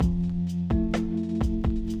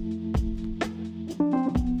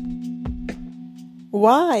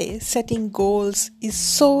Why setting goals is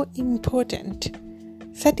so important?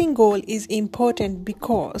 Setting goal is important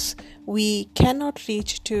because we cannot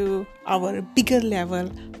reach to our bigger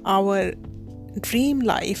level, our dream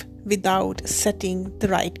life without setting the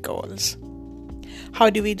right goals. How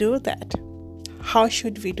do we do that? How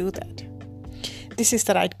should we do that? This is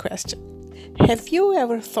the right question. Have you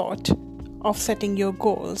ever thought of setting your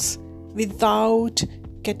goals without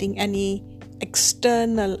getting any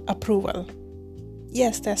external approval?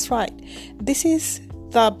 Yes, that's right. This is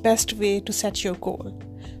the best way to set your goal.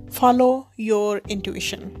 Follow your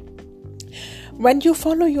intuition. When you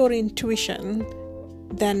follow your intuition,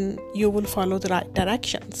 then you will follow the right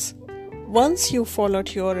directions. Once you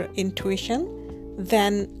followed your intuition,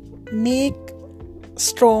 then make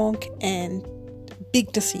strong and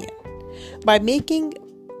big decision. By making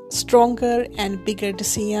stronger and bigger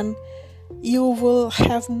decision, you will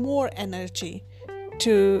have more energy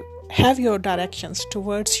to have your directions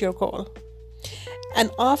towards your goal. And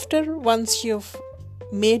once you've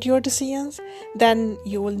made your decisions, then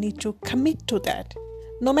you will need to commit to that.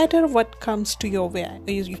 No matter what comes to your way,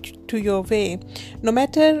 no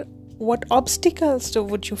matter what obstacles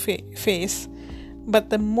would you face, but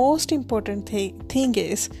the most important thing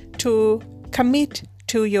is to commit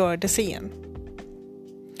to your decision.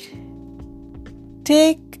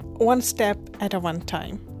 Take one step at a one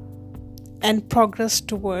time and progress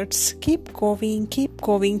towards, keep going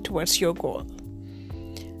towards your goal.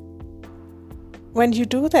 When you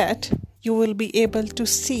do that, you will be able to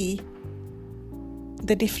see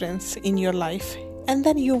the difference in your life, and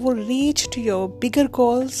then you will reach to your bigger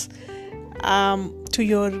goals, to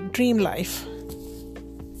your dream life.